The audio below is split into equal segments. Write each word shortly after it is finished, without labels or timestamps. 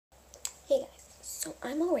Hey guys, so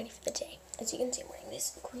I'm all ready for the day. As you can see, I'm wearing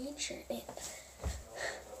this green shirt and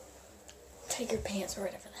tiger pants or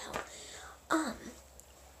whatever the hell.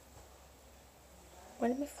 Why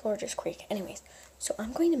did my floor just creak? Anyways, so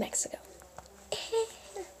I'm going to Mexico.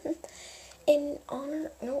 in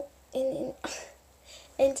honor, no, and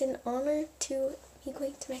in honor to me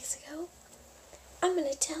going to Mexico, I'm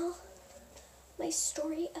gonna tell my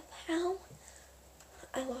story of how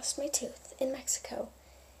I lost my tooth in Mexico.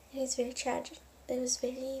 It was very tragic. It was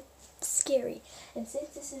very scary. And since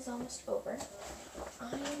this is almost over,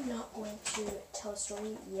 I'm not going to tell a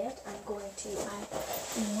story yet. I'm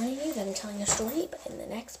warning you that I'm telling a story, but in the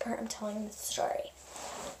next part I'm telling the story.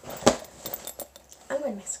 I'm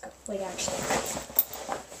going to Mexico.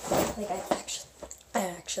 I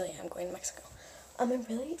actually am going to Mexico. I'm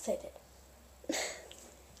really excited.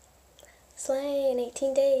 Slay in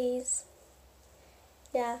 18 days.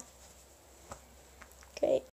 Yeah. Great.